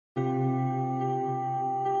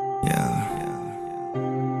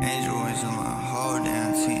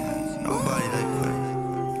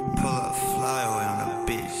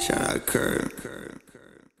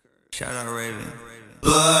Shout out Raven.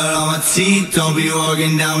 Blood on my teeth, don't be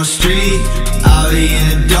walking down the street. I'll be in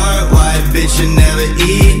the dark, white bitch you never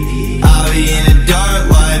eat. I'll be in the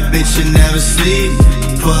dark, white bitch you never sleep.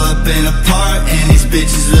 Pull up in a park and these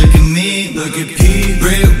bitches look at me. Look at Peep.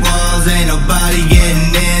 Brick walls, ain't nobody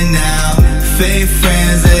getting in now. Fake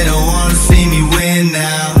friends, they don't wanna see me win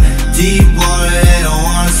now. Deep water, they don't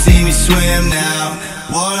wanna see me swim now.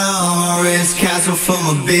 Water on my wrist, castle for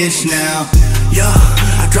my bitch now. Yo,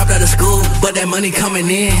 I dropped out of school, but that money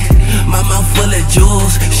coming in. My mouth full of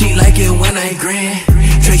jewels, she like it when I grin.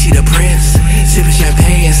 Tracy the Prince, sipping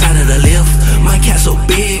champagne inside of the lift. My cat so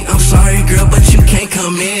big, I'm sorry girl, but you can't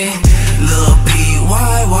come in. Lil Peep,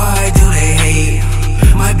 why do they hate?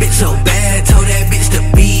 My bitch so bad, told that bitch to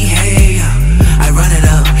behave. I run it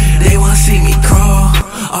up, they wanna see me crawl.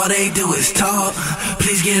 All they do is talk,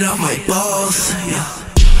 please get off my balls. Yeah.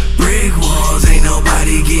 Brick walls, ain't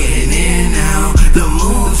nobody getting in now. The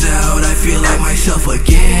moon's out, I feel like myself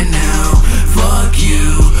again now. Fuck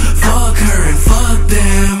you, fuck her and fuck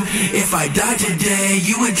them. If I died today,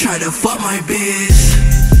 you would try to fuck my bitch.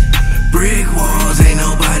 Brick walls, ain't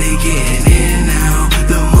nobody getting in now.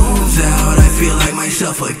 The moon's out, I feel like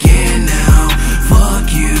myself again now.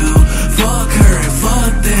 Fuck you, fuck her and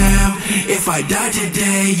fuck them. If I died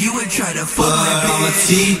today, you would try to fuck my bitch. On my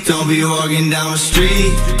teeth, don't be walking down the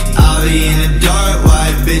street. I'll be in the dark,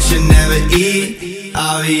 white bitch you never eat.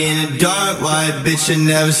 I'll be in the dark, white bitch you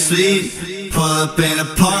never sleep. Pull up in a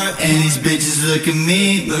park and these bitches look at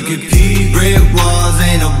me. Look at Peep. Brick walls,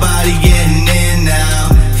 ain't nobody getting in now.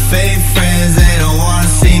 Fake friends, they don't wanna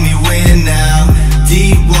see me win now.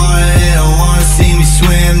 Deep water, they don't wanna see me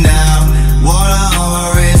swim now. Water on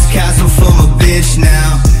my wrist, castle for my bitch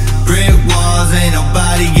now. Brick walls, ain't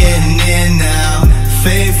nobody getting in now.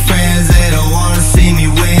 Fake friends, they don't wanna see me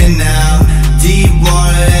win now. Deep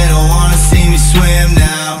water, they don't wanna see me swim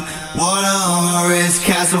now. Water on my wrist,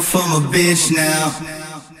 castle for my bitch now.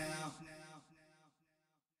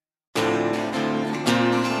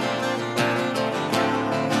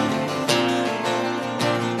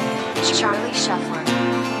 Charlie Shuffler.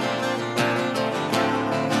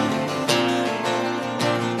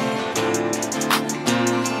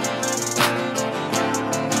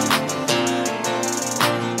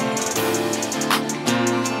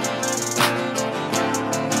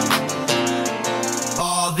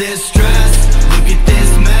 All this stress, look at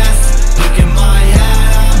this mess. Look at my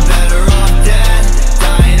head, I'm better off dead.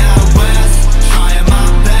 Dying out west, trying my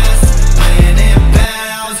best. Laying in bed,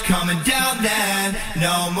 I was coming down then.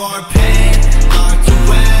 No more pain, locked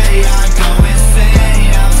away. I go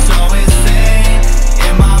insane, I'm so insane.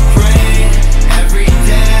 In my brain, every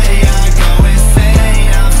day I go insane.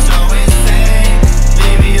 I'm so insane.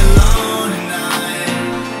 Leave me alone tonight.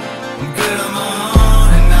 I'm good on my own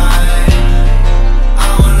tonight.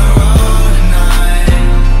 I'm on the road tonight.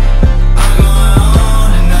 I'm going home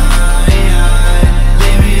tonight.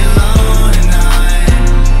 Leave me alone tonight.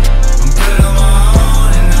 I'm good on my own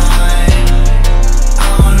tonight.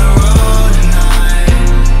 I'm on the road tonight.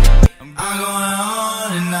 I'm going home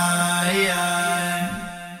tonight.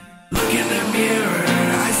 Look in the mirror,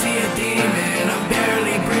 I see a demon. I'm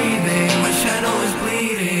barely breathing, my shadow is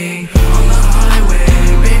bleeding. On the highway,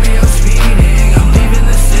 baby I'm speeding. I'm leaving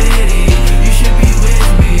the city, you should be with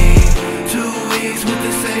me. 2 weeks with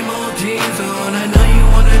the same old jeans on. I know you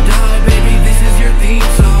wanna die, baby, this is your theme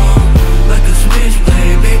song. Like a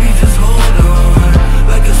switchblade, baby just hold on.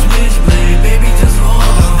 Like a switchblade, baby just hold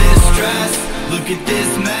on. All this stress, look at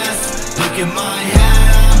this mess. Look at my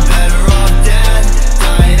head, I'm better off dead.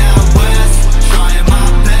 Dying out west, trying my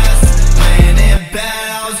best. Laying in bed,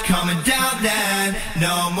 I was coming down then.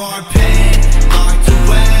 No more pain, locked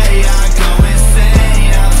away. I go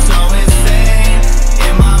insane, I'm so insane.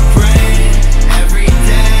 In my brain, every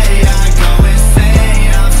day I go insane.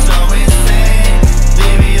 I'm so insane.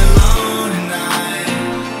 Leave me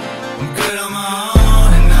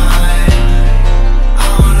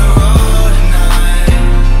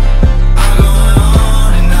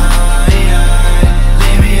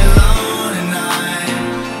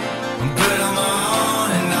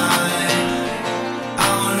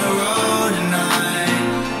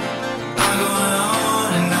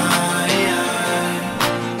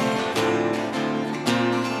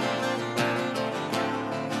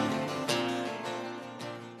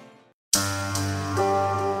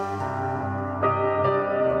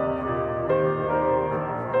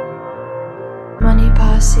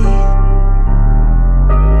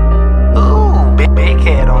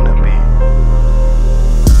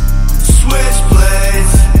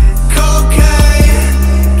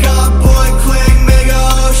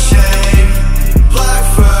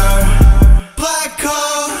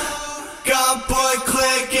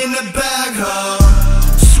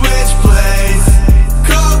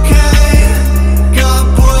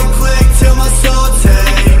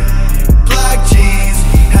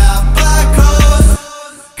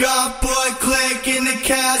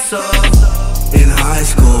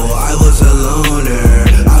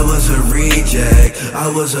I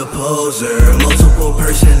was a poser, multiple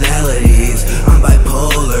personalities, I'm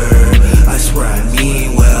bipolar. I swear I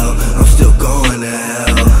mean well, I'm still going to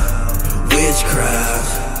hell. Witchcraft,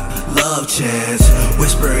 love chance,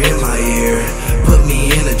 whisper in my ear, put me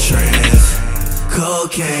in a trance.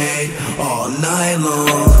 Cocaine, all night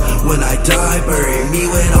long, when I die bury me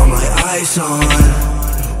with all my ice on.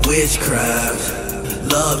 Witchcraft,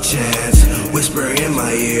 love chance, whisper in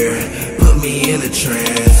my ear, put me in a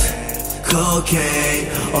trance. Cocaine,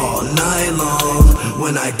 all night long,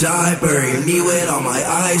 when I die bury me with all my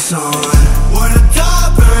ice on. When I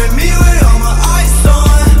die bury me with all my ice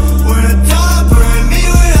on. When I die bury me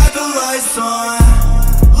without the lights on.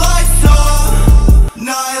 Lights off,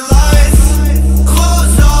 night lights,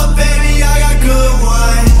 clothes off, baby, I got good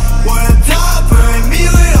wine. When I die bury me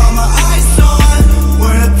with all my ice on.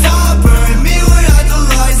 When I die bury me without the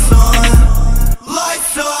lights on.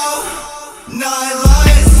 Lights off, night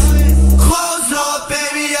lights, clothes off,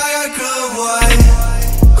 baby, I got good white.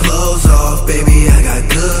 Clothes off, baby, I got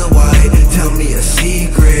good white. Tell me a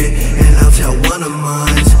secret, and I'll tell one of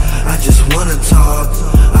mine. I just wanna talk,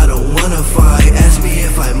 I don't wanna fight. Ask me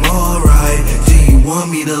if I'm alright, do you want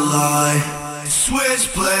me to lie?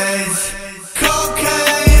 Switchblades,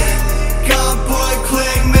 cocaine, got boy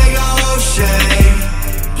click, make a whole shake.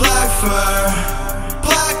 Black fur,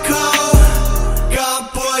 black coat,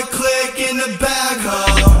 got boy click in the bag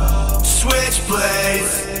hole.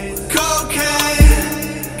 Switchblades,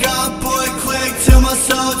 cocaine, got boy click till my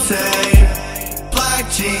soul take. Black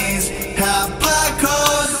jeans, half black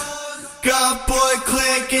coats, got boy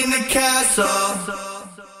click in the castle.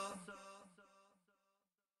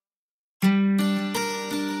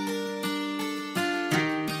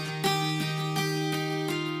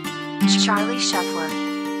 Charlie Shuffler.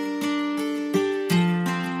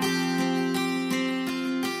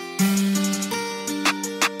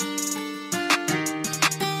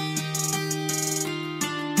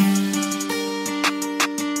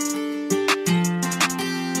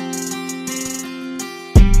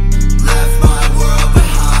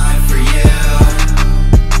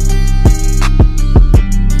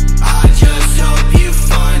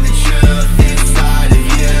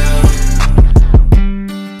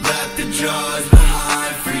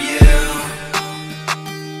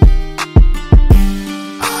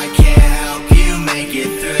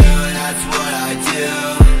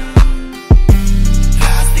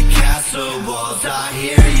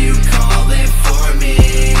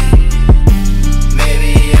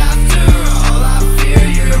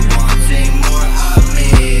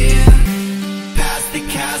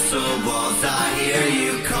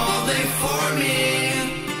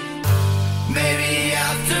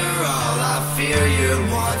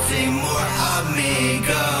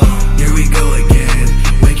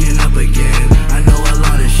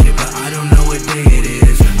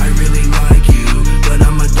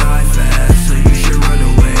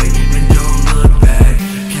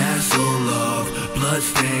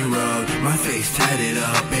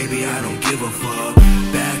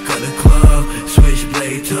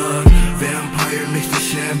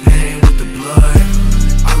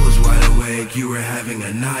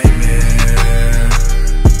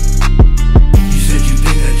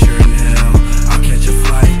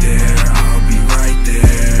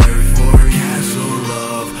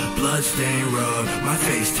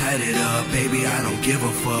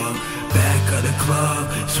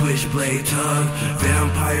 Switchblade tug,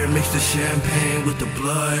 vampire mixed the champagne with the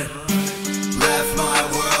blood. Left my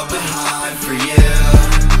world behind for you.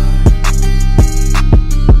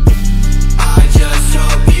 I just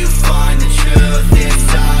hope you find the truth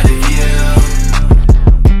inside of you.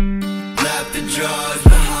 Left the drugs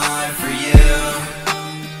behind for you.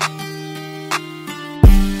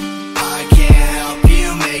 I can't help you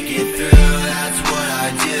make it through, that's what I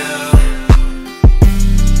do.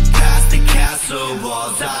 Past the castle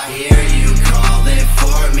walls, I hear you calling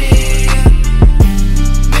for me.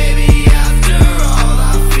 Maybe after all,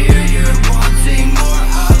 I fear you're wanting more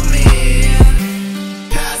of me.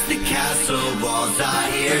 Past the castle walls, I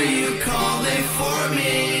hear you calling for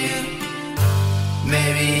me.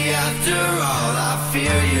 Maybe after all, I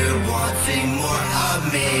fear you're wanting more of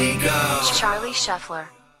me. Go. Charlie Shuffler.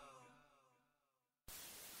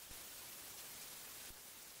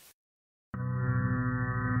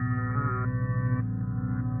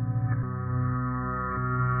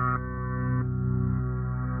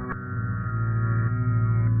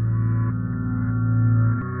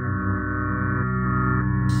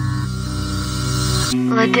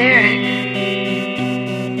 Ladaric.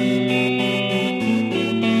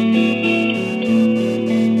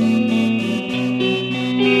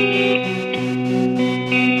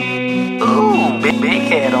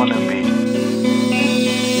 on the beat.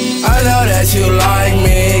 I know that you like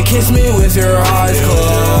me. Kiss me with your eyes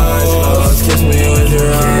closed. Kiss me with your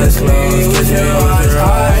eyes closed.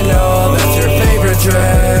 I know that's your favorite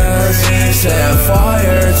dress. Set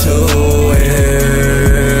fire to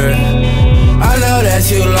it. I know that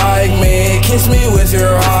you like me. Kiss me with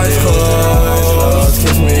your eyes closed.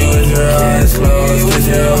 Kiss me with your eyes closed.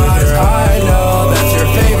 I know that's your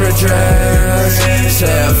favorite dress.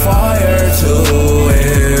 Set fire to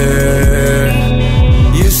it.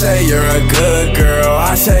 You say you're a good girl,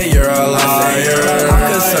 I say you're a liar.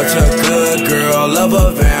 I'm just such a good girl, love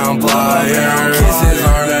a vampire. Kisses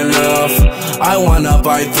aren't enough, I wanna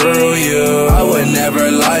bite through you. I would never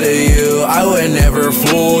lie to you, I would never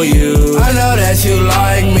fool you. I know that you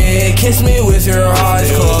like me, kiss me with your eyes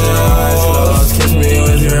closed. Kiss me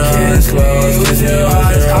with your eyes closed.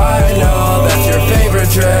 I know that's your favorite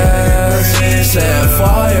dress. Set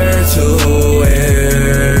fire to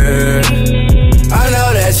it. I know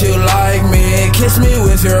that you like me. Kiss me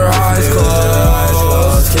with your eyes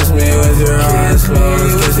closed. Kiss me with your eyes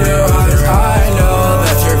closed. I know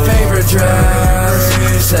that's your favorite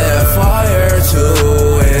dress. Set fire to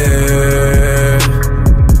it.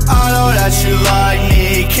 I know that you like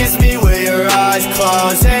me. Kiss me with your eyes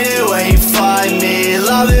closed. Hate it when you find me.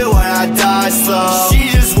 Love it when I die slow. She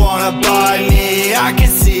just wanna bite me. I can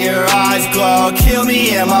see her eyes glow. Kill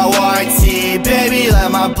me in my white tee. Baby,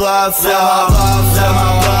 let my blood flow. Let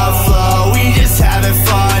my blood flow. We just having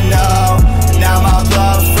fun, no. Now my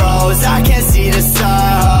blood froze. I can't see the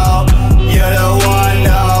sun. You're the one,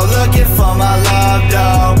 no. Looking for my love,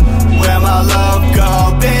 though. Where my love go?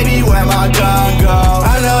 Baby, where my gun go?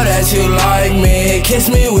 I know that you like me. Kiss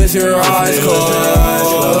me with your eyes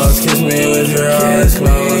closed. Kiss me with your eyes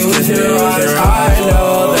closed. I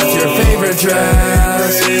know that's your favorite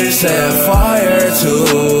dress. Set fire to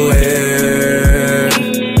it.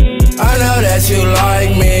 I know that you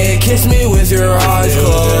like me. Kiss me with your eyes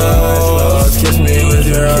closed. Kiss me with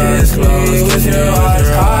your eyes closed.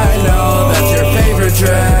 I know that's your favorite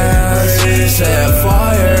dress. Set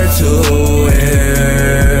fire to it.